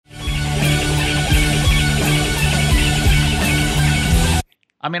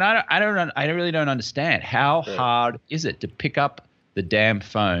I mean, I really don't understand. How hard is it to pick up the damn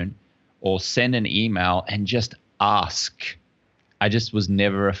phone or send an email and just ask? I just was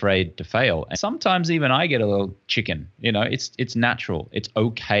never afraid to fail. And sometimes even I get a little chicken. It's natural. It's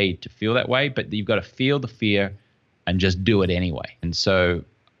okay to feel that way, but you've got to feel the fear and just do it anyway. And so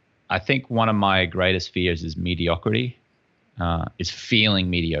I think one of my greatest fears is mediocrity, is feeling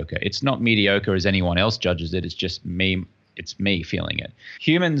mediocre. It's not mediocre as anyone else judges it. It's just me. It's me feeling it.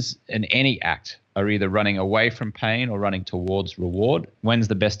 Humans in any act are either running away from pain or running towards reward. When's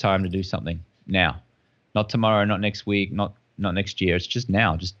the best time to do something? Now. Not tomorrow, not next week, not next year. It's just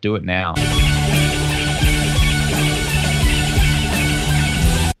now. Just do it now.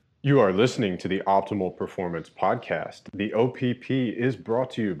 You are listening to the Optimal Performance Podcast. The OPP is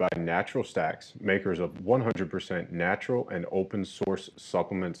brought to you by Natural Stacks, makers of 100% natural and open source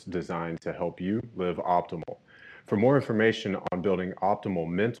supplements designed to help you live optimal. For more information on building optimal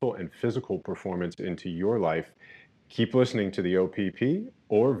mental and physical performance into your life, keep listening to the OPP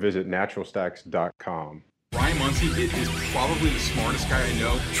or visit naturalstacks.com. Ryan Muncie is probably the smartest guy I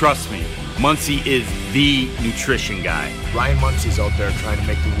know. Trust me, Muncie is the nutrition guy. Ryan Muncie's out there trying to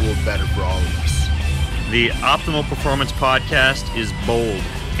make the world better for all of us. The Optimal Performance Podcast is bold,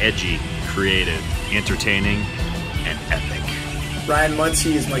 edgy, creative, entertaining, and epic. Ryan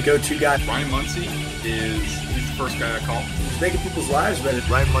Muncie is my go-to guy. Ryan Muncie he's the first guy I call. He's making people's lives better.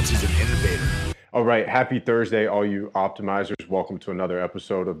 Ryan Muncie's an innovator. All right, happy Thursday, all you optimizers. Welcome to another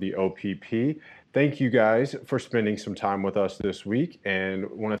episode of the OPP. Thank you guys for spending some time with us this week, and I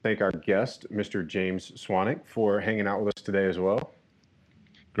want to thank our guest, Mr. James Swanwick, for hanging out with us today as well.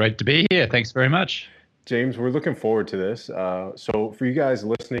 Great to be here. Thanks very much. James, we're looking forward to this. So for you guys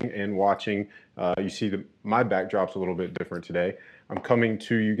listening and watching, you see my backdrop's a little bit different today. I'm coming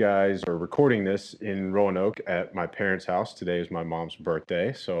to you guys, or recording this in Roanoke at my parents' house. Today is my mom's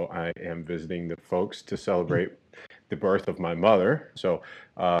birthday, so I am visiting the folks to celebrate the birth of my mother. So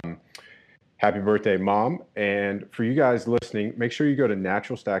happy birthday, Mom. And for you guys listening, make sure you go to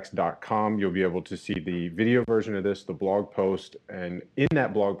naturalstacks.com. You'll be able to see the video version of this, the blog post. And in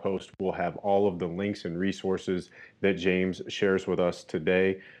that blog post, we'll have all of the links and resources that James shares with us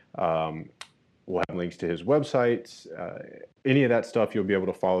today. We'll have links to his websites. Any of that stuff, you'll be able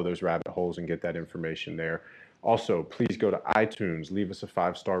to follow those rabbit holes and get that information there. Also, please go to iTunes, leave us a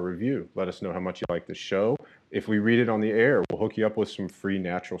 5-star review. Let us know how much you like the show. If we read it on the air, we'll hook you up with some free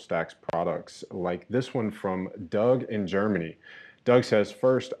Natural Stacks products, like this one from Doug in Germany. Doug says,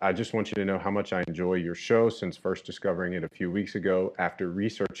 first, I just want you to know how much I enjoy your show since first discovering it a few weeks ago after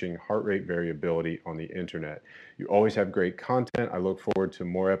researching heart rate variability on the internet. You always have great content. I look forward to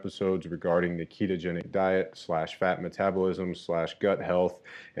more episodes regarding the ketogenic diet / fat metabolism / gut health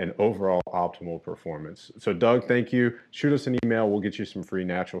and overall optimal performance. So Doug, thank you. Shoot us an email. We'll get you some free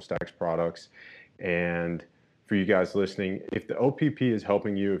Natural Stacks products. And for you guys listening, if the OPP is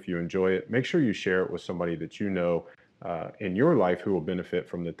helping you, if you enjoy it, make sure you share it with somebody that you know in your life who will benefit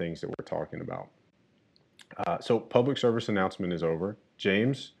from the things that we're talking about. So public service announcement is over.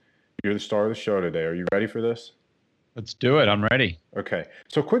 James, you're the star of the show today. Are you ready for this? Let's do it. I'm ready. Okay.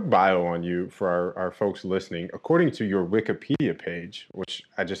 So quick bio on you for our folks listening. According to your Wikipedia page, which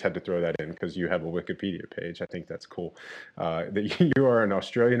I just had to throw that in because you have a Wikipedia page. I think that's cool. That you are an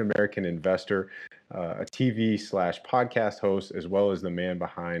Australian-American investor, a TV / podcast host, as well as the man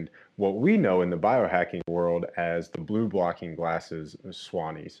behind what we know in the biohacking world as the blue blocking glasses,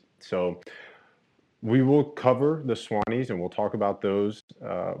 Swannies. So we will cover the Swannies and we'll talk about those.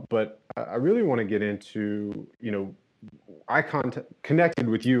 But I really want to get into, I connected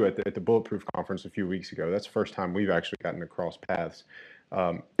with you at the Bulletproof Conference a few weeks ago. That's the first time we've actually gotten to cross paths.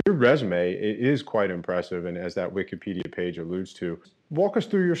 Your resume is quite impressive, and as that Wikipedia page alludes to, walk us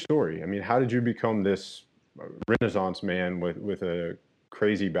through your story. I mean, how did you become this Renaissance man with a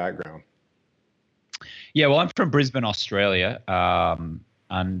crazy background? Yeah, well, I'm from Brisbane, Australia,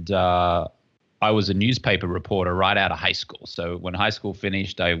 and I was a newspaper reporter right out of high school. So when high school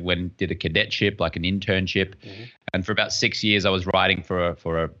finished, I did a cadetship, like an internship. Mm-hmm. And for about 6 years, I was writing for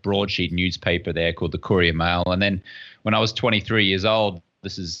a broadsheet newspaper there called the Courier Mail. And then when I was 23 years old,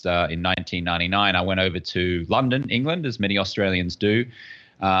 this is in 1999, I went over to London, England, as many Australians do.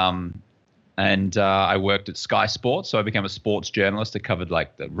 And I worked at Sky Sports. So I became a sports journalist. I covered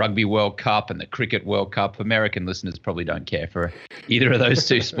like the Rugby World Cup and the Cricket World Cup. American listeners probably don't care for either of those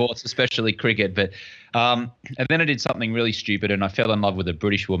two sports, especially cricket. But and then I did something really stupid, and I fell in love with a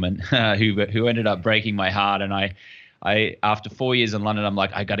British woman who ended up breaking my heart. And I after 4 years in London, I'm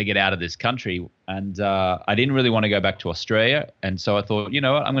like, I got to get out of this country. And I didn't really want to go back to Australia. And so I thought, you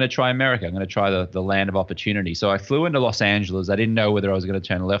know what, I'm going to try America. I'm going to try the land of opportunity. So I flew into Los Angeles. I didn't know whether I was going to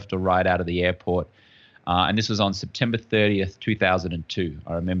turn left or right out of the airport. And this was on September 30th, 2002.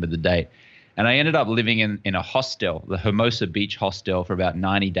 I remember the date. And I ended up living in a hostel, the Hermosa Beach Hostel, for about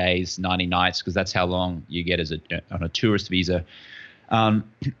 90 days, 90 nights, because that's how long you get on a tourist visa. And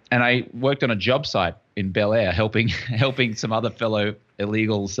I worked on a job site in Bel Air, helping some other fellow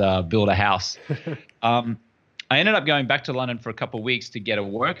illegals build a house. I ended up going back to London for a couple of weeks to get a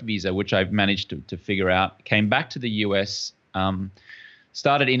work visa, which I've managed to figure out. Came back to the US,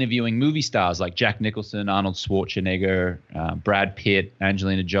 started interviewing movie stars like Jack Nicholson, Arnold Schwarzenegger, Brad Pitt,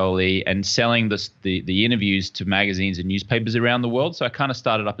 Angelina Jolie, and selling the interviews to magazines and newspapers around the world. So I kind of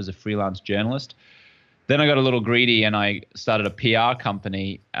started up as a freelance journalist. Then I got a little greedy and I started a PR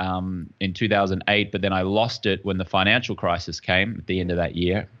company in 2008, but then I lost it when the financial crisis came at the end of that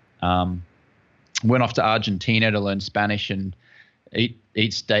year. Went off to Argentina to learn Spanish and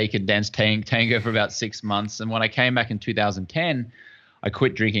eat steak and dance tango for about 6 months. And when I came back in 2010, I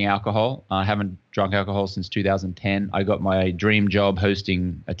quit drinking alcohol. I haven't drunk alcohol since 2010. I got my dream job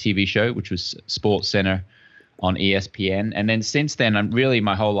hosting a TV show, which was SportsCenter on ESPN. And then since then,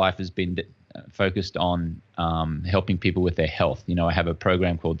 my whole life has been focused on helping people with their health. You know, I have a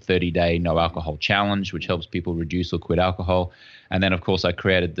program called 30-Day No Alcohol Challenge, which helps people reduce or quit alcohol. And then, of course, I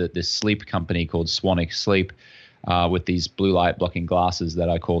created this sleep company called Swannick Sleep with these blue light blocking glasses that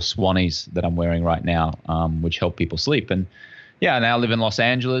I call Swannies that I'm wearing right now, which help people sleep. And yeah, I now live in Los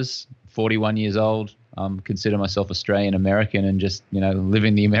Angeles, 41 years old. Consider myself Australian American and just,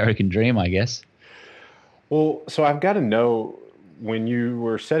 living the American dream, I guess. Well, so I've got to know, when you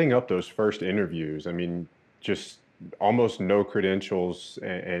were setting up those first interviews, I mean, just almost no credentials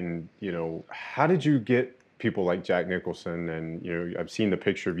and how did you get people like Jack Nicholson? And, I've seen the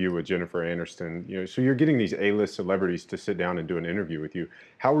picture of you with Jennifer Aniston, so you're getting these A-list celebrities to sit down and do an interview with you.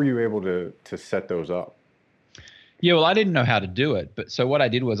 How were you able to set those up? Yeah, well, I didn't know how to do it. But so what I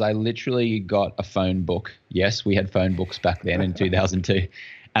did was I literally got a phone book. Yes, we had phone books back then in 2002.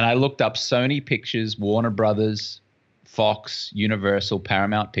 And I looked up Sony Pictures, Warner Brothers, Fox, Universal,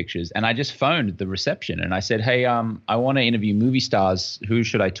 Paramount Pictures. And I just phoned the reception and I said, hey, I want to interview movie stars. Who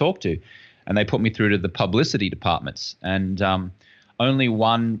should I talk to? And they put me through to the publicity departments. And only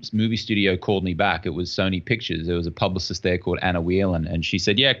one movie studio called me back. It was Sony Pictures. There was a publicist there called Anna Whelan. And she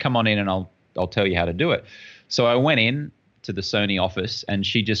said, yeah, come on in and I'll tell you how to do it. So I went in to the Sony office and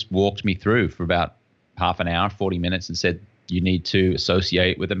she just walked me through for about half an hour, 40 minutes and said, you need to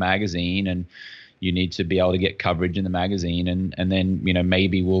associate with a magazine and you need to be able to get coverage in the magazine. And then,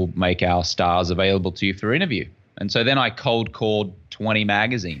 maybe we'll make our stars available to you for interview. And so then I cold called 20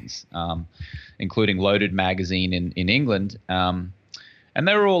 magazines, including Loaded Magazine in England. And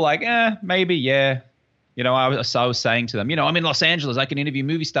they were all like, maybe, yeah. I was saying to them, I'm in Los Angeles. I can interview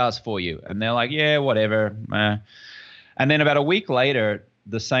movie stars for you. And they're like, yeah, whatever. And then about a week later,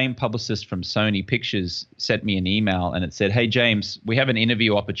 the same publicist from Sony Pictures sent me an email and it said, hey, James, we have an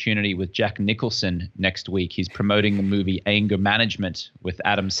interview opportunity with Jack Nicholson next week. He's promoting the movie Anger Management with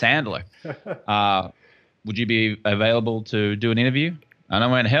Adam Sandler. Would you be available to do an interview? And I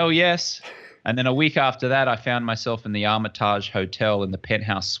went, hell yes. And then a week after that, I found myself in the Armitage Hotel in the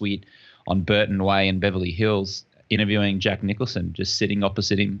penthouse suite on Burton Way in Beverly Hills, interviewing Jack Nicholson, just sitting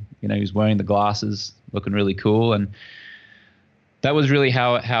opposite him. He was wearing the glasses, looking really cool. And that was really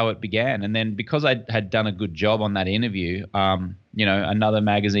how it began. And then because I had done a good job on that interview, another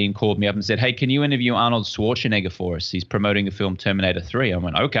magazine called me up and said, hey, can you interview Arnold Schwarzenegger for us? He's promoting the film Terminator 3. I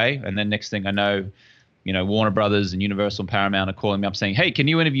went, okay. And then next thing I know, Warner Brothers and Universal and Paramount are calling me up saying, hey, can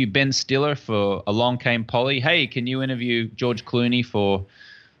you interview Ben Stiller for Along Came Polly? Hey, can you interview George Clooney for,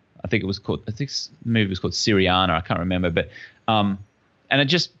 I think the movie was called Syriana. I can't remember. But and it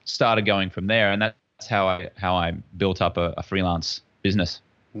just started going from there. And that's how I built up a freelance business.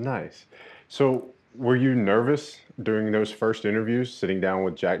 Nice. So were you nervous during those first interviews, sitting down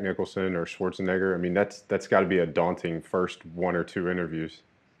with Jack Nicholson or Schwarzenegger? I mean, that's got to be a daunting first one or two interviews.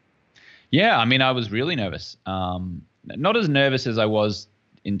 Yeah, I mean, I was really nervous. Not as nervous as I was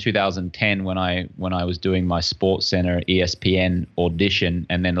in 2010 when I was doing my SportsCenter ESPN audition,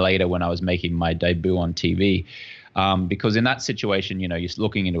 and then later when I was making my debut on TV. Because in that situation, you're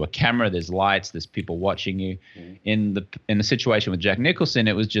looking into a camera, there's lights, there's people watching you. Mm-hmm. In the situation with Jack Nicholson,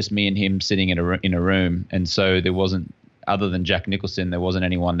 it was just me and him sitting in a room, and so there wasn't, other than Jack Nicholson, there wasn't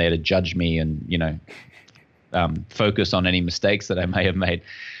anyone there to judge me and focus on any mistakes that I may have made.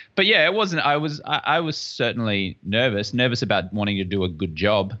 But yeah, it wasn't. I was certainly nervous about wanting to do a good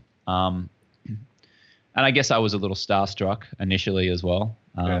job. And I guess I was a little starstruck initially as well.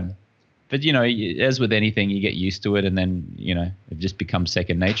 Yeah. But, as with anything, you get used to it, and then, it just becomes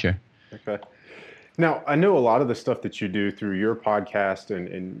second nature. Okay. Now, I know a lot of the stuff that you do through your podcast,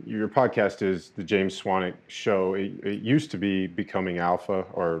 and your podcast is the James Swanwick Show. It used to be Becoming Alpha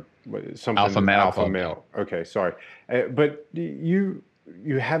or something. Alpha Male. Okay, sorry. But you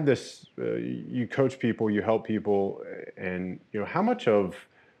have this, you coach people, you help people, and how much of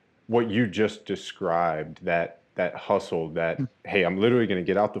what you just described, that hustle, that, hey, I'm literally going to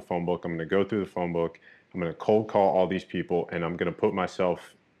get out the phone book, I'm going to go through the phone book, I'm going to cold call all these people, and I'm going to put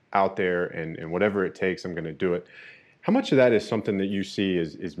myself out there, and whatever it takes, I'm going to do it. How much of that is something that you see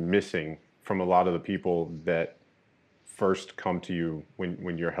is missing from a lot of the people that first come to you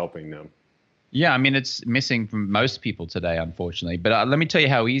when you're helping them? Yeah, I mean, it's missing from most people today, unfortunately. But let me tell you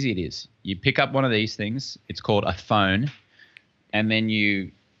how easy it is. You pick up one of these things. It's called a phone. And then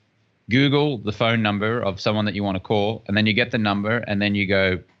you Google the phone number of someone that you want to call. And then you get the number. And then you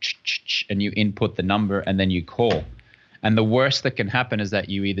go, and you input the number. And then you call. And the worst that can happen is that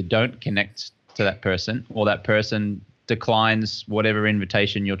you either don't connect to that person, or that person declines whatever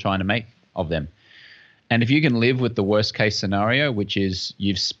invitation you're trying to make of them. And if you can live with the worst case scenario, which is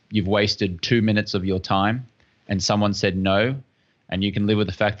you've wasted 2 minutes of your time and someone said no, and you can live with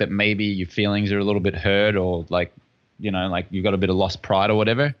the fact that maybe your feelings are a little bit hurt, or like you've got a bit of lost pride or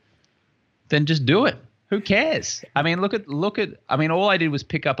whatever, then just do it. Who cares? I mean, look at I mean, all I did was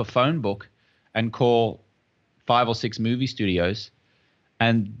pick up a phone book and call 5 or 6 movie studios,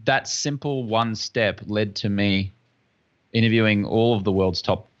 and that simple one step led to me interviewing all of the world's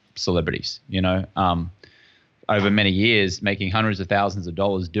top celebrities, over many years, making hundreds of thousands of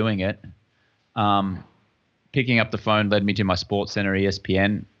dollars doing it. Picking up the phone led me to my SportsCenter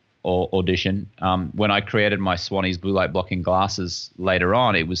ESPN audition. When I created my Swannies blue light blocking glasses later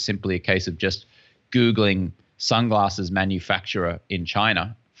on, it was simply a case of just Googling sunglasses manufacturer in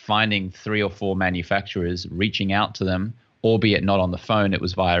China, finding 3 or 4 manufacturers, reaching out to them, albeit not on the phone, it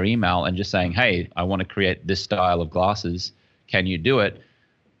was via email, and just saying, hey, I want to create this style of glasses. Can you do it?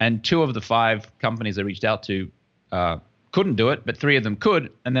 And 2 of the 5 companies I reached out to couldn't do it, but 3 of them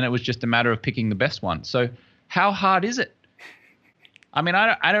could. And then it was just a matter of picking the best one. So how hard is it? I mean,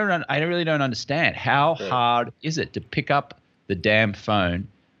 I really don't understand. How hard is it to pick up the damn phone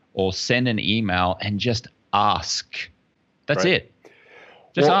or send an email and just ask? That's it.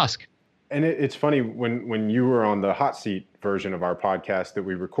 Just ask. And it's funny, when you were on the hot seat version of our podcast that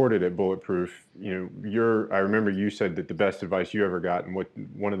we recorded at Bulletproof, I remember you said that the best advice you ever got, and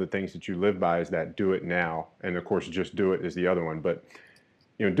one of the things that you live by, is that do it now. And of course, just do it is the other one. But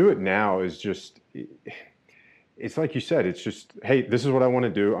do it now is just, it's like you said, it's just, hey, this is what I want to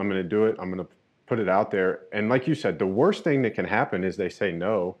do. I'm going to do it. I'm going to put it out there. And like you said, the worst thing that can happen is they say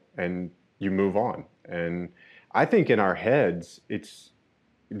no, and you move on. And I think in our heads, it's,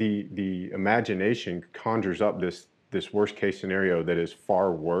 the imagination conjures up this worst case scenario that is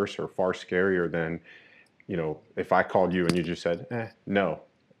far worse or far scarier than, if I called you and you just said, no,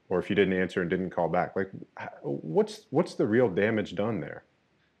 or if you didn't answer and didn't call back. Like, what's the real damage done there?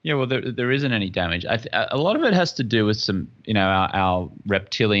 Yeah, well, there isn't any damage. A lot of it has to do with some, our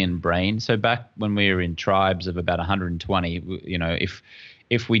reptilian brain. So back when we were in tribes of about 120,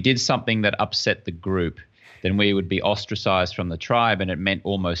 if we did something that upset the group, then we would be ostracized from the tribe, and it meant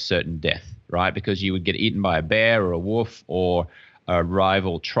almost certain death, right? Because you would get eaten by a bear or a wolf, or a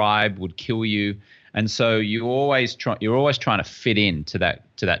rival tribe would kill you. And so you're always trying to fit into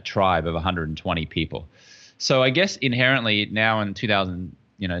that tribe of 120 people. So I guess inherently now in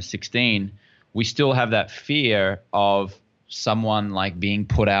 2016, we still have that fear of someone like being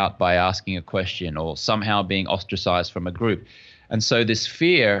put out by asking a question, or somehow being ostracized from a group. And so this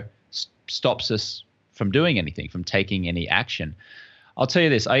fear stops us from doing anything, from taking any action. I'll tell you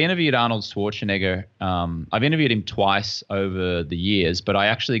this. I interviewed Arnold Schwarzenegger. I've interviewed him twice over the years, but I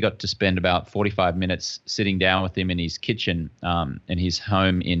actually got to spend about 45 minutes sitting down with him in his kitchen in his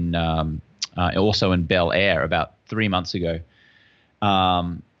home in also in Bel Air about 3 months ago.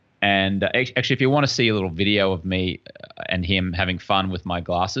 And actually, if you want to see a little video of me and him having fun with my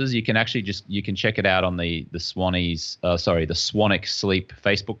glasses, you can actually you can check it out on the Swanwick Sleep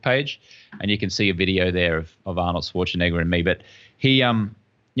Facebook page, and you can see a video there of Arnold Schwarzenegger and me. But he,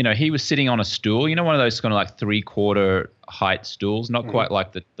 he was sitting on a stool, one of those kind of like 3/4 height stools, not quite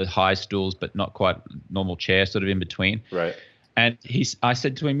like the high stools, but not quite normal chair, sort of in between. Right. And I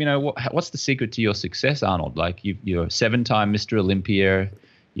said to him, what's the secret to your success, Arnold? Like you're a 7-time Mr. Olympia.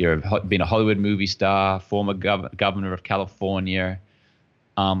 You've been a Hollywood movie star, former governor of California,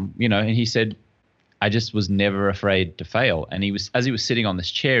 and he said, I just was never afraid to fail. And as he was sitting on this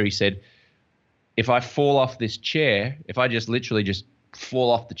chair, he said, if I fall off this chair, if I just literally just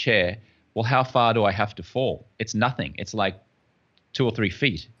fall off the chair, well, how far do I have to fall? It's nothing. It's like 2 or 3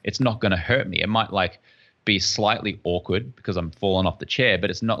 feet. It's not going to hurt me. It might like be slightly awkward because I'm falling off the chair, but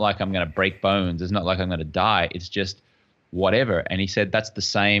it's not like I'm going to break bones. It's not like I'm going to die. It's just whatever. And he said that's the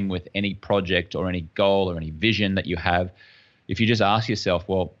same with any project or any goal or any vision that you have. If you just ask yourself,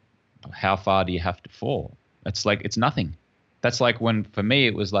 well, how far do you have to fall? It's like, it's nothing. That's like when, for me,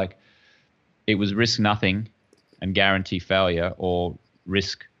 it was risk nothing and guarantee failure, or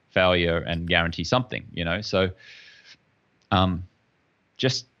risk failure and guarantee something, you know? So, for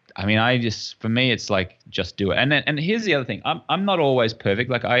me, it's like, just do it. And here's the other thing. I'm not always perfect.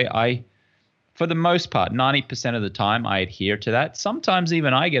 Like I, for the most part, 90% of the time I adhere to that. Sometimes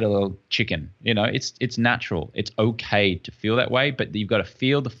even I get a little chicken, you know, it's natural. It's okay to feel that way, but you've got to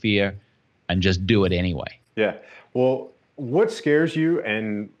feel the fear and just do it anyway. Yeah. Well, what scares you,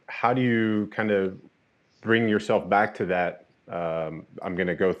 and how do you kind of bring yourself back to that? I'm going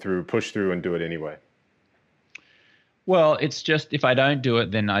to push through and do it anyway. Well, it's just, if I don't do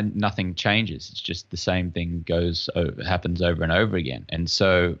it, then nothing changes. It's just the same thing happens over and over again. And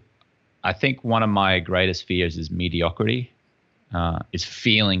so I think one of my greatest fears is mediocrity, is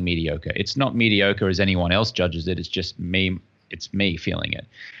feeling mediocre. It's not mediocre as anyone else judges it. It's just me. It's me feeling it.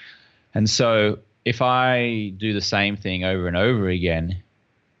 And so if I do the same thing over and over again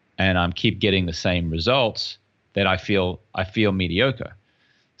and I'm keep getting the same results, then I feel mediocre.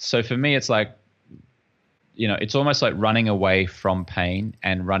 So for me, it's like, you know, it's almost like running away from pain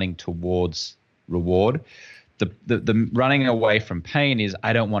and running towards reward. The running away from pain is,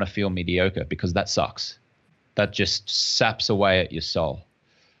 I don't want to feel mediocre, because that sucks. That just saps away at your soul.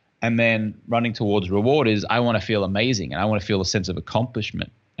 And then running towards reward is, I want to feel amazing, and I want to feel a sense of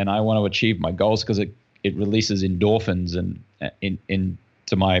accomplishment, and I want to achieve my goals, because it releases endorphins and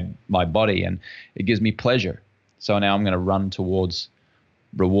into my body, and it gives me pleasure. So now I'm going to run towards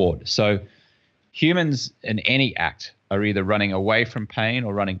reward. So humans in any act are either running away from pain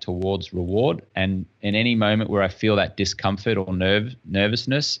or running towards reward. And in any moment where I feel that discomfort or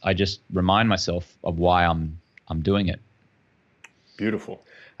nervousness, I just remind myself of why I'm doing it. Beautiful.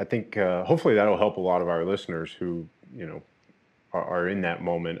 I think hopefully that'll help a lot of our listeners who, you know, are in that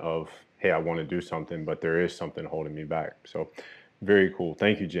moment of, hey, I want to do something, but there is something holding me back. So very cool.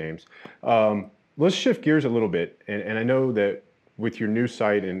 Thank you, James. Let's shift gears a little bit. And I know that with your new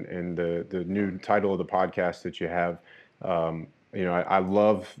site and the new title of the podcast that you have, you know, I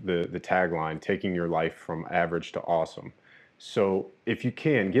love the tagline, taking your life from average to awesome. So if you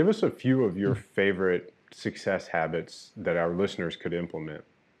can, give us a few of your favorite success habits that our listeners could implement.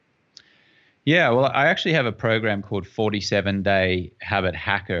 Yeah, well, I actually have a program called 47-Day Habit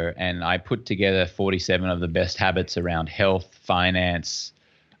Hacker, and I put together 47 of the best habits around health, finance,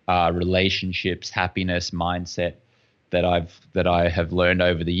 relationships, happiness, mindset that I have learned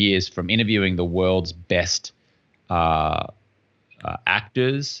over the years from interviewing the world's best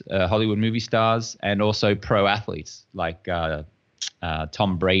actors, Hollywood movie stars, and also pro athletes like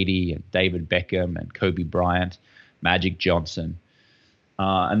Tom Brady and David Beckham and Kobe Bryant, Magic Johnson,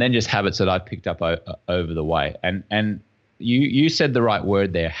 and then just habits that I've picked up over the way. And you said the right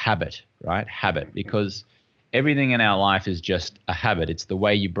word there, habit, right? Habit, because everything in our life is just a habit. It's the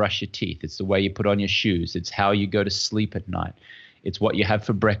way you brush your teeth. It's the way you put on your shoes. It's how you go to sleep at night. It's what you have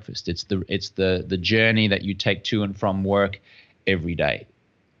for breakfast. It's the journey that you take to and from work every day.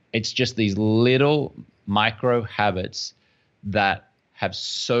 It's just these little micro habits that have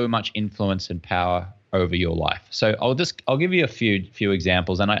so much influence and power over your life. So I'll give you a few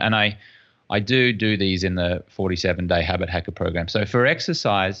examples, and I do these in the 47-Day Habit Hacker program. So for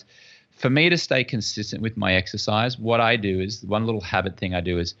exercise, for me to stay consistent with my exercise, what I do is, one little habit thing I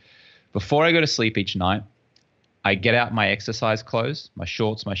do is, before I go to sleep each night, I get out my exercise clothes, my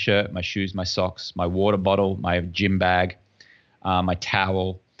shorts, my shirt, my shoes, my socks, my water bottle, my gym bag, my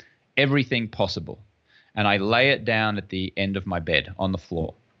towel, everything possible. And I lay it down at the end of my bed on the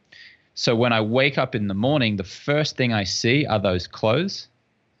floor. So when I wake up in the morning, the first thing I see are those clothes.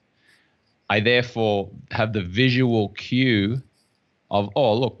 I therefore have the visual cue of,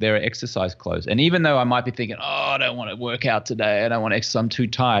 oh, look, there are exercise clothes. And even though I might be thinking, oh, I don't want to work out today, I don't want to exercise, I'm too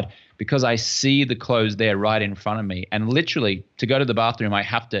tired, because I see the clothes there right in front of me. And literally, to go to the bathroom, I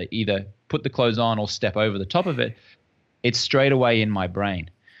have to either put the clothes on or step over the top of it. It's straight away in my brain.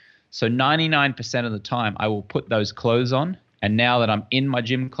 So 99% of the time, I will put those clothes on. And now that I'm in my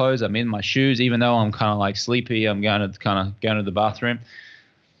gym clothes, I'm in my shoes, even though I'm kind of like sleepy, I'm going to the bathroom,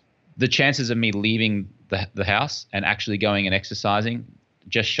 the chances of me leaving the house and actually going and exercising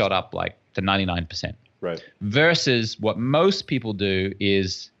just shot up like to 99%. Right. Versus what most people do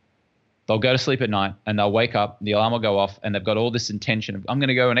is they'll go to sleep at night and they'll wake up, the alarm will go off, and they've got all this intention of, I'm going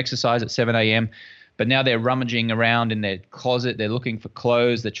to go and exercise at 7 a.m. But now they're rummaging around in their closet. They're looking for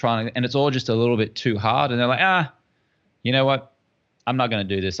clothes. They're trying to, and it's all just a little bit too hard. And they're like, you know what? I'm not going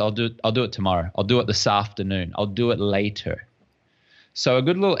to do this. I'll do it tomorrow. I'll do it this afternoon. I'll do it later. So a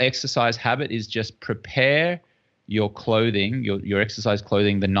good little exercise habit is just prepare your clothing, your exercise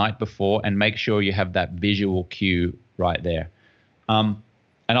clothing the night before, and make sure you have that visual cue right there. And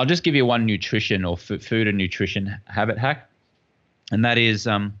I'll just give you one nutrition or food and nutrition habit hack. And that is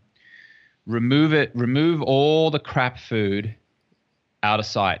remove all the crap food out of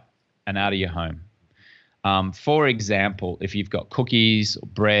sight and out of your home. For example, if you've got cookies or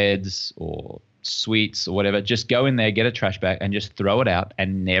breads or sweets or whatever, just go in there, get a trash bag, and just throw it out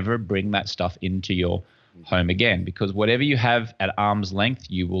and never bring that stuff into your home again, because whatever you have at arm's length,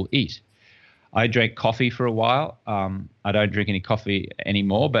 you will eat. I drank coffee for a while. I don't drink any coffee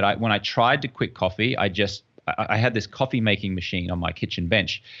anymore, but when I tried to quit coffee, I had this coffee making machine on my kitchen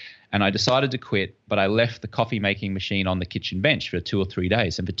bench, and I decided to quit, but I left the coffee making machine on the kitchen bench for 2 or 3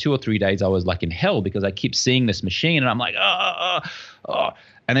 days. And for 2 or 3 days, I was like in hell because I keep seeing this machine and I'm like, oh.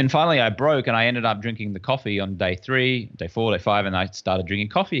 And then finally I broke and I ended up drinking the coffee on day 3, day 4, day 5, and I started drinking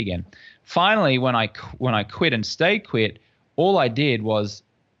coffee again. Finally, when I quit and stayed quit, all I did was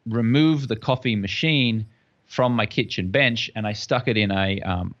remove the coffee machine from my kitchen bench, and I stuck it in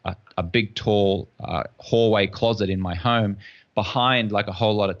a big, tall hallway closet in my home behind like a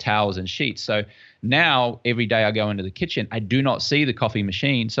whole lot of towels and sheets. So now every day I go into the kitchen, I do not see the coffee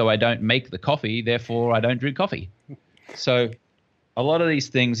machine, so I don't make the coffee, therefore I don't drink coffee. So a lot of these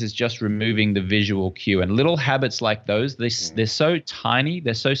things is just removing the visual cue, and little habits like those, they're so tiny,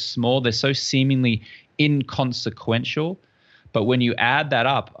 they're so small, they're so seemingly inconsequential. But when you add that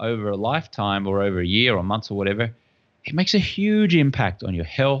up over a lifetime or over a year or months or whatever, it makes a huge impact on your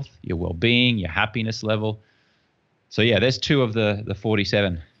health, your well-being, your happiness level. So yeah, there's 2 of the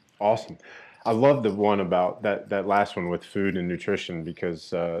 47. Awesome. I love the one about that last one with food and nutrition,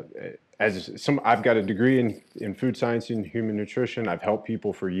 because I've got a degree in food science and human nutrition. I've helped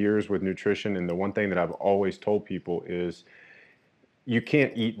people for years with nutrition. And the one thing that I've always told people is you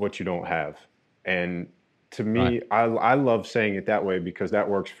can't eat what you don't have. And to me, right. I love saying it that way because that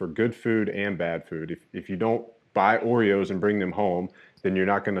works for good food and bad food. If you don't buy Oreos and bring them home, then you're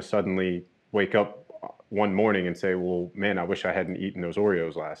not going to suddenly wake up one morning and say, well, man, I wish I hadn't eaten those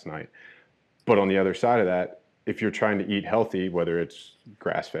Oreos last night. But on the other side of that, if you're trying to eat healthy, whether it's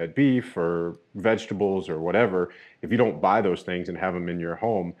grass-fed beef or vegetables or whatever, if you don't buy those things and have them in your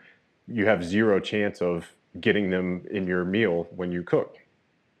home, you have 0 chance of getting them in your meal when you cook.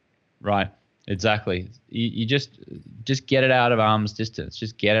 Right. Exactly. You just get it out of arm's distance.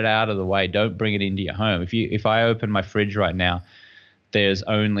 Just get it out of the way. Don't bring it into your home. If I open my fridge right now, there's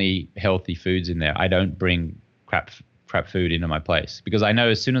only healthy foods in there. I don't bring crap food into my place because I know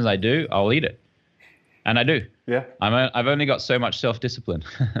as soon as I do, I'll eat it. And I do. Yeah. I've only got so much self-discipline.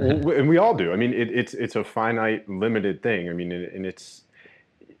 Well, and we all do. I mean, it's a finite, limited thing. I mean, and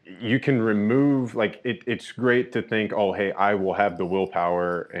you can remove, like, it's great to think, oh, hey, I will have the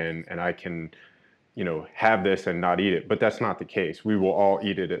willpower and I can, have this and not eat it. But that's not the case. We will all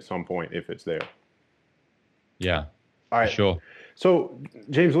eat it at some point if it's there. Yeah. All right. Sure. So,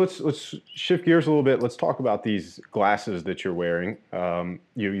 James, let's shift gears a little bit. Let's talk about these glasses that you're wearing.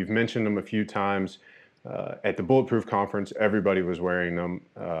 You've mentioned them a few times. At the Bulletproof Conference, everybody was wearing them.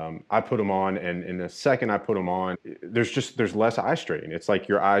 I put them on, and in the second I put them on, there's less eye strain. It's like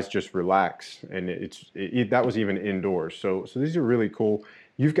your eyes just relax, and that was even indoors. So these are really cool.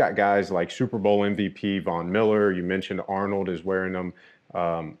 You've got guys like Super Bowl MVP Von Miller. You mentioned Arnold is wearing them.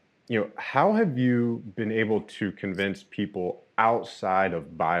 How have you been able to convince people outside of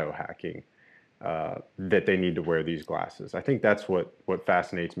biohacking that they need to wear these glasses? I think that's what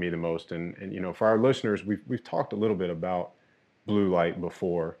fascinates me the most. And for our listeners, we've talked a little bit about blue light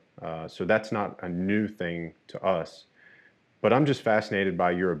before, so that's not a new thing to us. But I'm just fascinated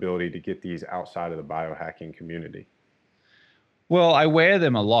by your ability to get these outside of the biohacking community. Well, I wear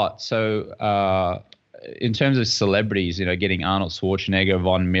them a lot. So in terms of celebrities, getting Arnold Schwarzenegger,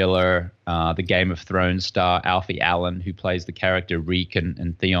 Von Miller, the Game of Thrones star Alfie Allen, who plays the character Reek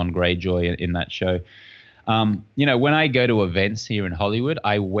and Theon Greyjoy in that show. When I go to events here in Hollywood,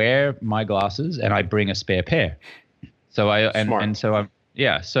 I wear my glasses and I bring a spare pair. So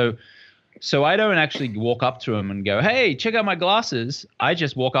So I don't actually walk up to them and go, hey, check out my glasses. I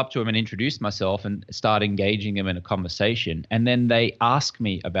just walk up to them and introduce myself and start engaging them in a conversation. And then they ask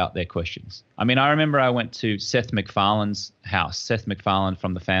me about their questions. I mean, I remember I went to Seth MacFarlane's house. Seth MacFarlane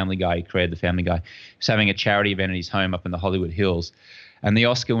from The Family Guy, he created The Family Guy. He was having a charity event at his home up in the Hollywood Hills. And the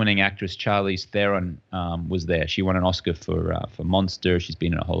Oscar-winning actress Charlize Theron was there. She won an Oscar for Monster. She's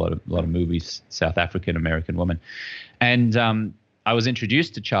been in a lot of movies, South African-American woman. And I was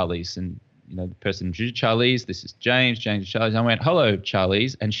introduced to Charlize, and the person introduced Charlize. This is James. James and Charlize. I went, hello,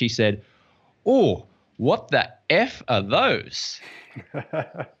 Charlize. And she said, oh, what the F are those?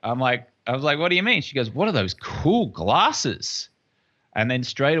 I was like, what do you mean? She goes, what are those cool glasses? And then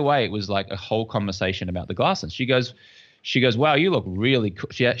straight away, it was like a whole conversation about the glasses. She goes, wow, you look really cool.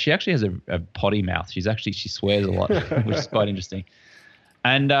 She actually has a potty mouth. She swears a lot, which is quite interesting.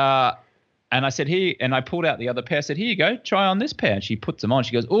 And I said, here, and I pulled out the other pair. I said, here you go, try on this pair. And she puts them on.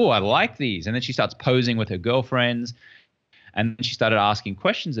 She goes, oh, I like these. And then she starts posing with her girlfriends. And she started asking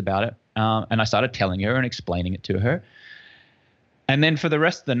questions about it. And I started telling her and explaining it to her. And then for the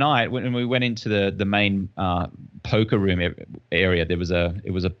rest of the night, when we went into the main poker room area, it was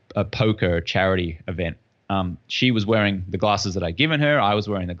a poker charity event. She was wearing the glasses that I'd given her. I was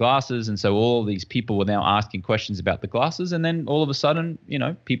wearing the glasses. And so all these people were now asking questions about the glasses. And then all of a sudden,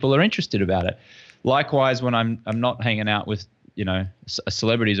 people are interested about it. Likewise, when I'm not hanging out with,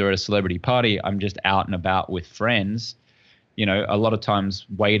 celebrities or at a celebrity party, I'm just out and about with friends. A lot of times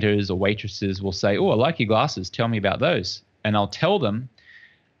waiters or waitresses will say, oh, I like your glasses. Tell me about those. And I'll tell them.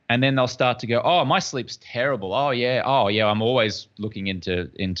 And then they'll start to go, oh, my sleep's terrible. Oh, yeah. I'm always looking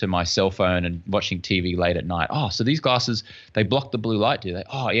into my cell phone and watching TV late at night. Oh, so these glasses, they block the blue light, do they?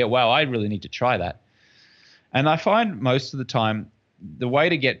 Oh, yeah, wow, I really need to try that. And I find most of the time the way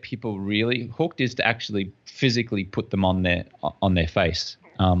to get people really hooked is to actually physically put them on their face.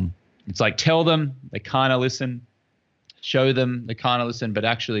 It's like tell them, they kind of listen. Show them, they kind of listen, but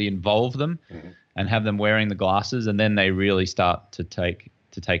actually involve them and have them wearing the glasses, and then they really start to take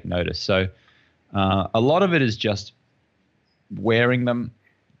notice. So a lot of it is just wearing them,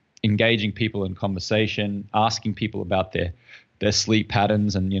 engaging people in conversation, asking people about their sleep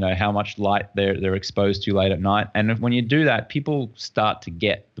patterns and how much light they're exposed to late at night. And when you do that, people start to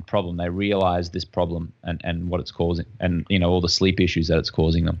get the problem. They realize this problem and what it's causing, and all the sleep issues that it's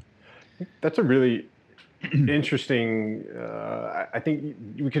causing them. That's a really interesting. I think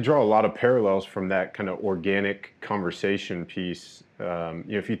we could draw a lot of parallels from that kind of organic conversation piece.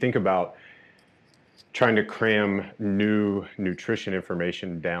 If you think about trying to cram new nutrition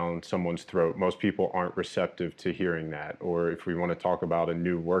information down someone's throat, most people aren't receptive to hearing that. Or if we want to talk about a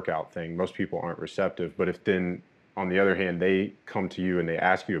new workout thing, most people aren't receptive. But if then, on the other hand, they come to you and they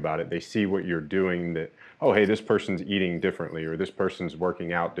ask you about it, they see what you're doing, that, oh, hey, this person's eating differently, or this person's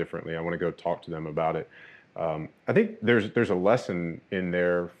working out differently, I want to go talk to them about it. I think there's a lesson in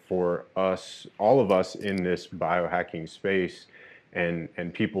there for us, all of us in this biohacking space,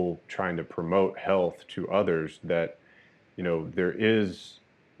 and people trying to promote health to others, that there is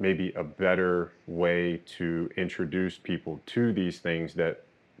maybe a better way to introduce people to these things that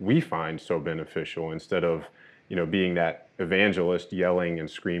we find so beneficial, instead of being that evangelist yelling and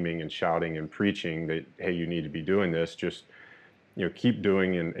screaming and shouting and preaching that, hey, you need to be doing this. Just keep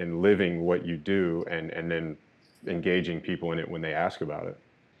doing and living what you do, and then engaging people in it when they ask about it.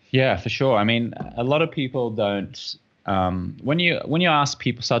 Yeah, for sure. I mean, a lot of people don't. When you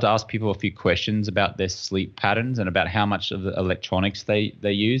start to ask people a few questions about their sleep patterns and about how much of the electronics they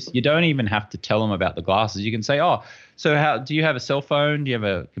use, you don't even have to tell them about the glasses. You can say, oh, so how do you have a cell phone? Do you have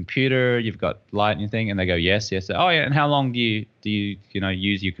a computer? You've got light and anything? And they go, yes. Oh, yeah. And how long do you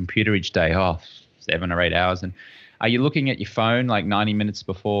use your computer each day? Oh, 7 or 8 hours. And are you looking at your phone like 90 minutes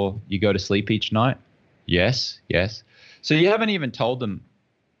before you go to sleep each night? Yes. So you haven't even told them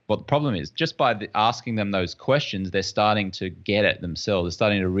what the problem is. Just by asking them those questions, they're starting to get it themselves. They're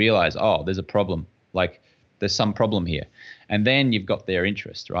starting to realize, oh, there's a problem. Like there's some problem here. And then you've got their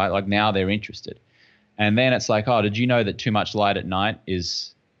interest, right? Like now they're interested. And then it's like, oh, did you know that too much light at night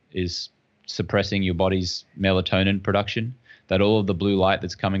is suppressing your body's melatonin production? That all of the blue light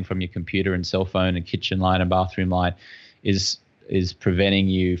that's coming from your computer and cell phone and kitchen light and bathroom light is preventing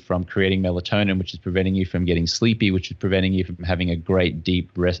you from creating melatonin, which is preventing you from getting sleepy, which is preventing you from having a great,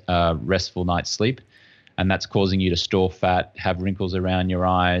 deep, restful night's sleep. And that's causing you to store fat, have wrinkles around your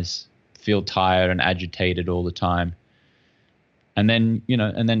eyes, feel tired and agitated all the time. And then,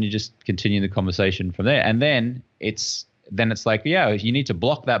 you just continue the conversation from there. And then it's like, yeah, you need to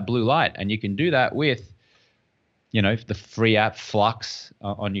block that blue light. And you can do that with the free app Flux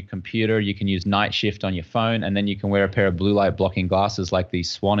on your computer. You can use Night Shift on your phone, and then you can wear a pair of blue light blocking glasses like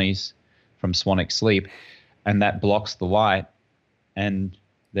these Swannies from Swanix Sleep, and that blocks the light, and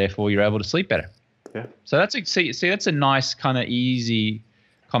therefore you're able to sleep better. Yeah. So that's that's a nice kind of easy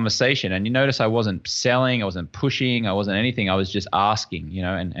conversation. And you notice I wasn't selling, I wasn't pushing, I wasn't anything. I was just asking,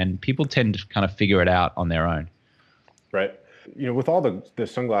 and people tend to kind of figure it out on their own. Right. With all the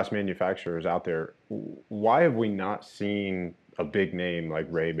sunglass manufacturers out there, why have we not seen a big name like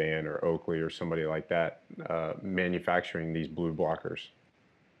Ray-Ban or Oakley or somebody like that manufacturing these blue blockers?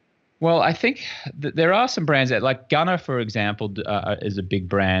 Well, I think there are some brands that, like Gunnar, for example, is a big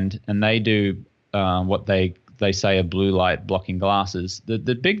brand, and they do what they say are blue light blocking glasses.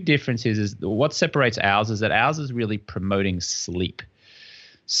 The big difference is what separates ours is that ours is really promoting sleep.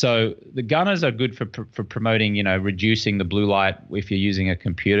 So the Gunnars are good for promoting, reducing the blue light if you're using a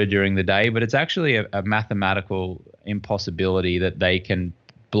computer during the day, but it's actually a mathematical impossibility that they can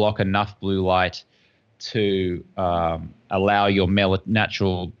block enough blue light to allow your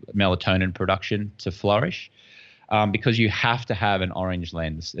natural melatonin production to flourish, because you have to have an orange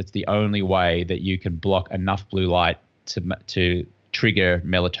lens. It's the only way that you can block enough blue light to trigger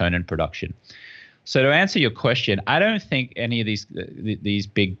melatonin production. So to answer your question, I don't think any of these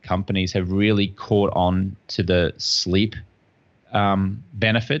big companies have really caught on to the sleep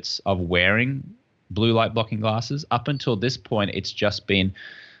benefits of wearing blue light blocking glasses. Up until this point, it's just been,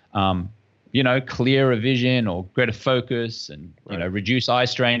 clearer vision or greater focus, and reduce eye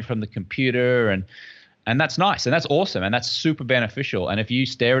strain from the computer, and that's nice and that's awesome and that's super beneficial. And if you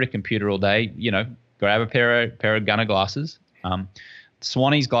stare at a computer all day, grab a pair of Gunnar glasses.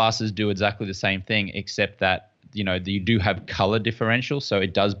 Swannies glasses do exactly the same thing, except that you do have color differential, so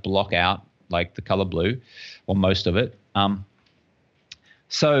it does block out like the color blue, or most of it.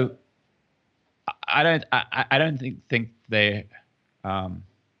 So I don't think they're.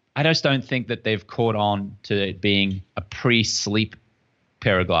 I just don't think that they've caught on to it being a pre-sleep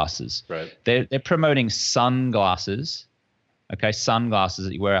pair of glasses. Right. They're promoting sunglasses, sunglasses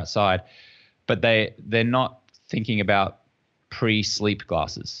that you wear outside, but they're not thinking about pre-sleep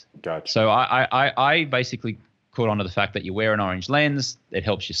glasses. Gotcha. So I basically caught on to the fact that you wear an orange lens, it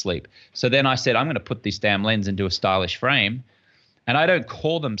helps you sleep. So then I said, I'm going to put this damn lens into a stylish frame, and I don't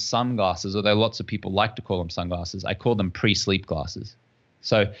call them sunglasses, although lots of people like to call them sunglasses. I call them pre-sleep glasses.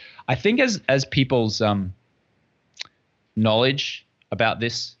 So I think as people's knowledge about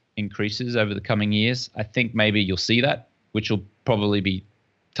this increases over the coming years, I think maybe you'll see that, which will probably be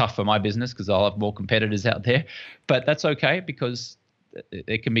tough for my business because I'll have more competitors out there. But that's okay, because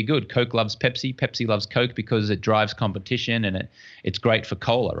it can be good. Coke loves Pepsi. Pepsi loves Coke because it drives competition, and it's great for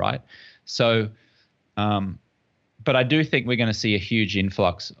cola, right? So, but I do think we're going to see a huge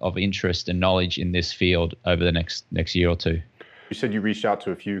influx of interest and knowledge in this field over the next year or two. You said you reached out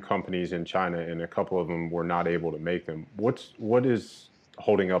to a few companies in China, and a couple of them were not able to make them. What is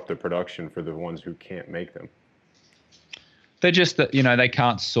holding up the production for the ones who can't make them? They're just that, they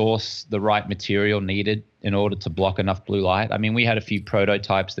can't source the right material needed in order to block enough blue light. I mean, we had a few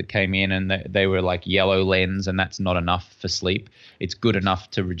prototypes that came in, and they were like yellow lens, and that's not enough for sleep. It's good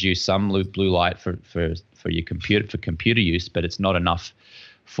enough to reduce some blue light for your computer use, but it's not enough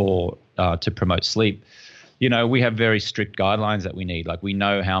to promote sleep. We have very strict guidelines that we need. Like, we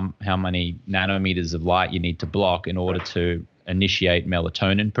know how many nanometers of light you need to block in order to initiate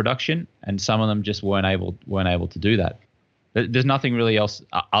melatonin production, and some of them just weren't able to do that. There's nothing really else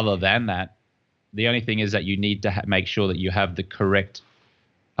other than that. The only thing is that you need to make sure that you have the correct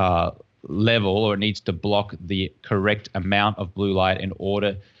level, or it needs to block the correct amount of blue light in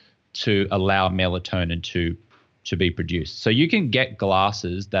order to allow melatonin to be produced. So you can get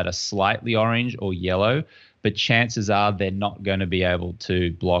glasses that are slightly orange or yellow, but chances are they're not going to be able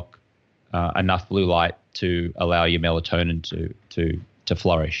to block enough blue light to allow your melatonin to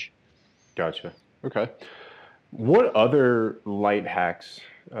flourish. Gotcha. Okay. What other light hacks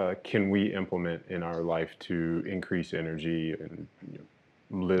can we implement in our life to increase energy and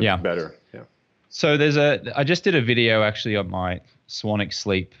live better? Yeah. So I just did a video actually on my Swanix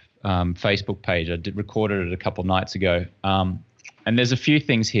Sleep Facebook page. I recorded it a couple nights ago. And there's a few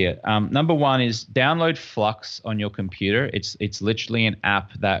things here. Number one is download Flux on your computer. It's literally an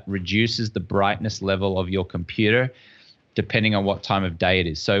app that reduces the brightness level of your computer depending on what time of day it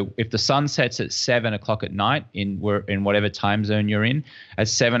is. So if the sun sets at 7 o'clock at night in whatever time zone you're in, at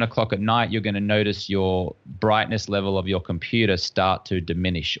 7 o'clock at night, you're going to notice your brightness level of your computer start to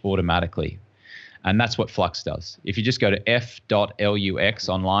diminish automatically. And that's what Flux does. If you just go to f.lux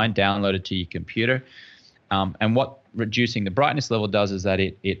online, download it to your computer. And what reducing the brightness level does is that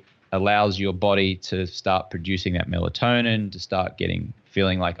it allows your body to start producing that melatonin, to start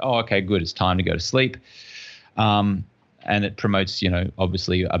feeling like, oh, okay, good, it's time to go to sleep. and it promotes,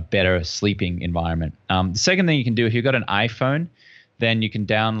 obviously a better sleeping environment. The second thing you can do, if you've got an iPhone, then you can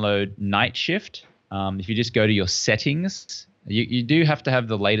download Night Shift. If you just go to your settings, you do have to have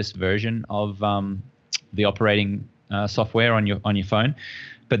the latest version of the operating software on your phone,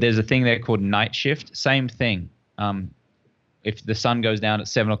 but there's a thing there called Night Shift. Same thing. If the sun goes down at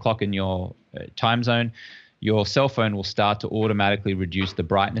 7 o'clock in your time zone, your cell phone will start to automatically reduce the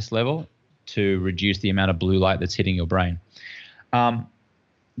brightness level to reduce the amount of blue light that's hitting your brain. The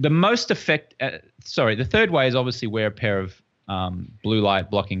third way is obviously wear a pair of blue light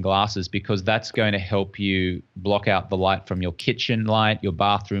blocking glasses, because that's going to help you block out the light from your kitchen light, your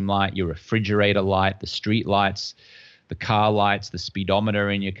bathroom light, your refrigerator light, the street lights, the car lights, the speedometer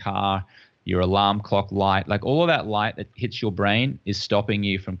in your car, your alarm clock light. Like all of that light that hits your brain is stopping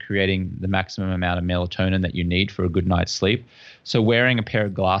you from creating the maximum amount of melatonin that you need for a good night's sleep. So wearing a pair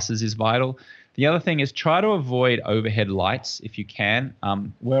of glasses is vital. The other thing is try to avoid overhead lights if you can.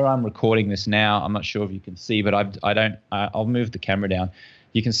 Where I'm recording this now, I'm not sure if you can see, but I'll move the camera down.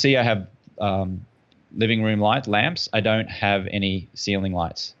 You can see I have living room lamps. I don't have any ceiling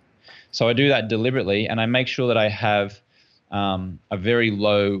lights. So I do that deliberately, and I make sure that I have a very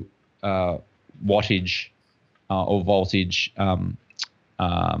low wattage or voltage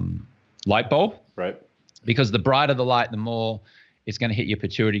light bulb. Right. Because the brighter the light, the more it's going to hit your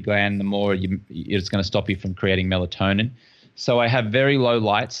pituitary gland, the more it's going to stop you from creating melatonin. So I have very low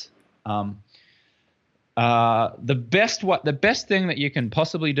lights. The best thing that you can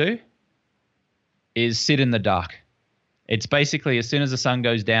possibly do is sit in the dark. It's basically as soon as the sun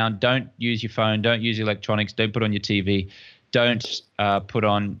goes down, don't use your phone, don't use your electronics, don't put on your TV, don't put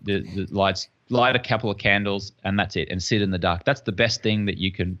on the lights, light a couple of candles, and that's it, and sit in the dark. That's the best thing that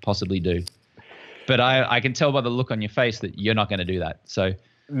you can possibly do. But I can tell by the look on your face that you're not going to do that. So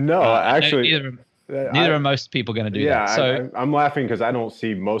no, actually, neither are most people going to do that. So I'm laughing because I don't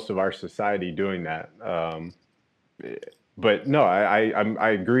see most of our society doing that. But no, I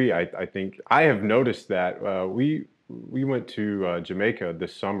agree. I think I have noticed that we went to Jamaica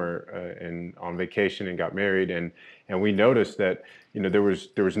this summer and on vacation and got married, and we noticed that there was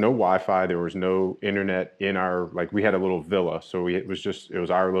no Wi-Fi, there was no internet in our, like, we had a little villa, so it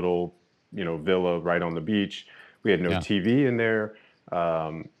was our little villa right on the beach. We had no TV in there.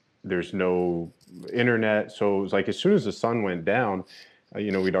 There's no internet. So it was like as soon as the sun went down,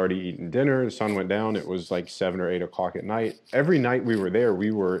 we'd already eaten dinner. The sun went down. It was like 7 or 8 o'clock at night. Every night we were there,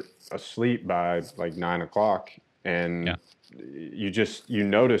 we were asleep by like 9 o'clock. And you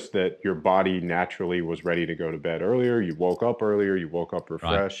noticed that your body naturally was ready to go to bed earlier. You woke up earlier. You woke up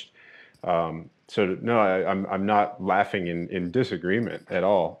refreshed. Right. So no, I'm not laughing in disagreement at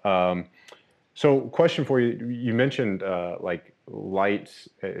all. So question for you, you mentioned like lights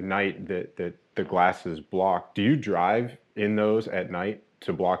at night that the glasses block. Do you drive in those at night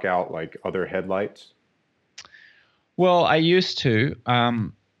to block out like other headlights? Well, I used to.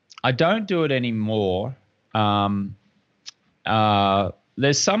 I don't do it anymore.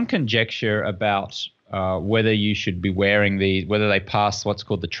 There's some conjecture about whether you should be wearing these, whether they pass what's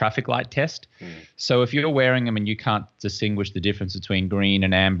called the traffic light test. So if you're wearing them and you can't distinguish the difference between green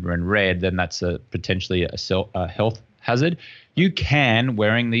and amber and red, then that's potentially a health hazard. You can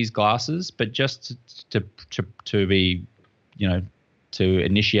wearing these glasses, but just to be, to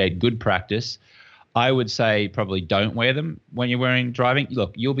initiate good practice, I would say probably don't wear them when you're driving.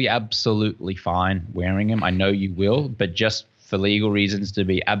 Look, you'll be absolutely fine wearing them. I know you will, but just for legal reasons, to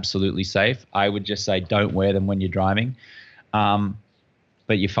be absolutely safe, I would just say don't wear them when you're driving.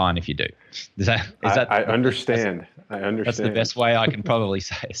 But you're fine if you do. I understand. That's the best way I can probably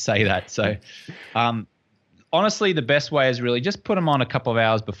say that. So honestly, the best way is really just put them on a couple of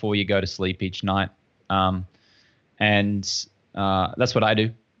hours before you go to sleep each night. And that's what I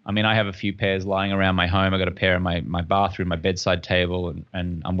do. I mean, I have a few pairs lying around my home. I got a pair in my bathroom, my bedside table,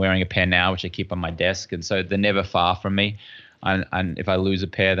 and I'm wearing a pair now, which I keep on my desk. And so they're never far from me. And if I lose a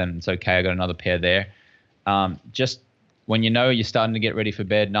pair, then it's okay. I got another pair there. Just when you're starting to get ready for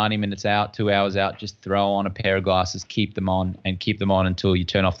bed, 90 minutes out, 2 hours out, just throw on a pair of glasses, keep them on until you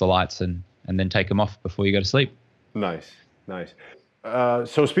turn off the lights and then take them off before you go to sleep. Nice.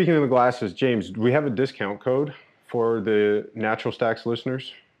 So speaking of the glasses, James, do we have a discount code for the Natural Stacks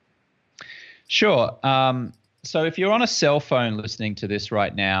listeners? Sure. So if you're on a cell phone listening to this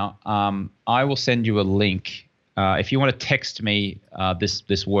right now, I will send you a link. If you want to text me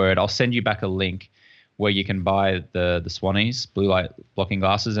this word, I'll send you back a link where you can buy the Swannies blue light blocking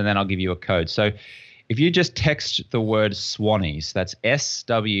glasses, and then I'll give you a code. So if you just text the word Swannies, that's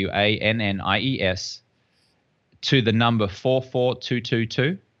SWANNIES, to the number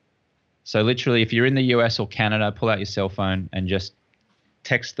 44222, So literally, if you're in the US or Canada, pull out your cell phone and just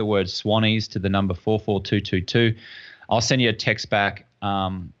text the word Swannies to the number 44222. I'll send you a text back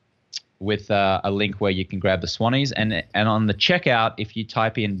with a link where you can grab the Swannies. And on the checkout, if you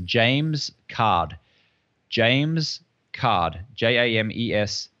type in James Card, James Card,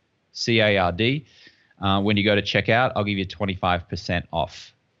 JAMESCARD, when you go to checkout, I'll give you 25%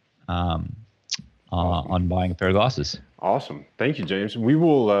 off on buying a pair of glasses. Awesome. Thank you, James. We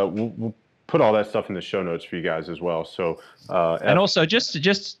will we'll put all that stuff in the show notes for you guys as well. So and also just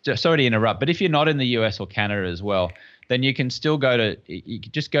sorry to interrupt, but if you're not in the US or Canada as well, then you can still go to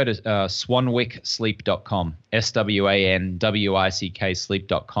swanwicksleep.com, SWANWICK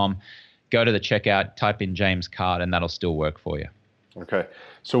sleep.com. Go to the checkout, type in James Card, and that'll still work for you. Okay.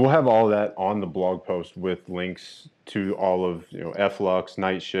 So we'll have all that on the blog post with links to all of, F-Lux,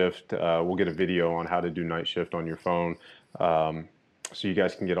 Night Shift. We'll get a video on how to do Night Shift on your phone. So you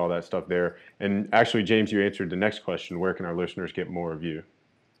guys can get all that stuff there. And actually, James, you answered the next question. Where can our listeners get more of you?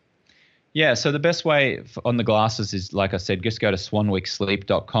 Yeah, so the best way on the glasses is, like I said, just go to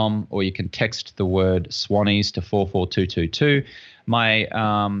swanwicksleep.com, or you can text the word Swannies to 44222. My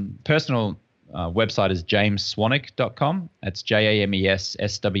personal website is jamesswanwick.com. That's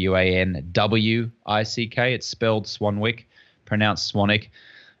JAMESSWANWICK. It's spelled Swanwick, pronounced Swanwick.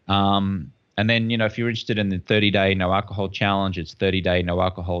 And then, if you're interested in the 30-day no alcohol challenge, it's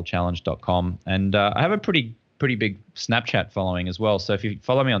 30daynoalcoholchallenge.com. And I have a pretty big Snapchat following as well. So if you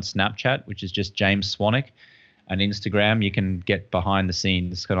follow me on Snapchat, which is just James Swanwick, and Instagram, you can get behind the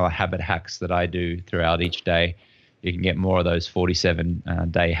scenes kind of like habit hacks that I do throughout each day. You can get more of those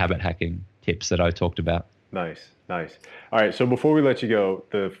 47-day habit hacking tips that I talked about. Nice. All right. So before we let you go,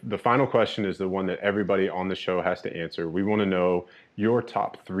 the final question is the one that everybody on the show has to answer. We want to know your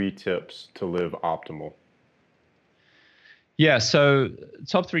top 3 tips to live optimal. Yeah, so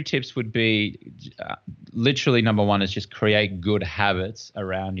top 3 tips would be literally number 1 is just create good habits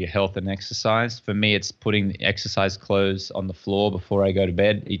around your health and exercise. For me, it's putting the exercise clothes on the floor before I go to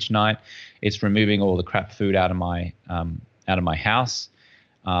bed each night. It's removing all the crap food out of my house.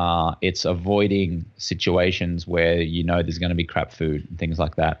 It's avoiding situations where there's going to be crap food and things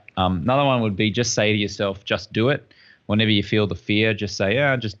like that. Another one would be just say to yourself, just do it. Whenever you feel the fear, just say,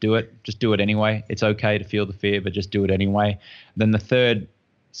 yeah, just do it. Just do it anyway. It's okay to feel the fear, but just do it anyway. Then the third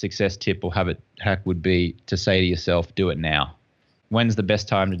success tip or habit hack would be to say to yourself, do it now. When's the best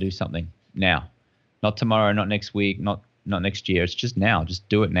time to do something? Now. Not tomorrow, not next week, not next year. It's just now. Just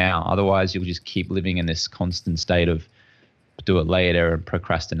do it now. Otherwise, you'll just keep living in this constant state of do it later and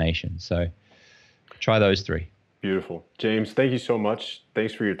procrastination. So try those 3. Beautiful. James, thank you so much.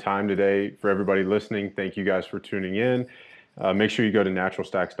 Thanks for your time today. For everybody listening, thank you guys for tuning in. Make sure you go to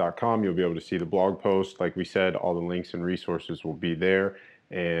naturalstacks.com. You'll be able to see the blog post. Like we said, all the links and resources will be there.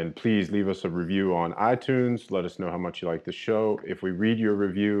 And please leave us a review on iTunes. Let us know how much you like the show. If we read your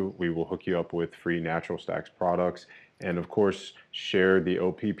review, we will hook you up with free Natural Stacks products. And of course, share the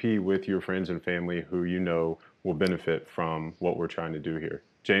OPP with your friends and family who will benefit from what we're trying to do here.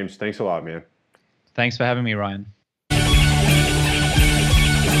 James, thanks a lot, man. Thanks for having me, Ryan.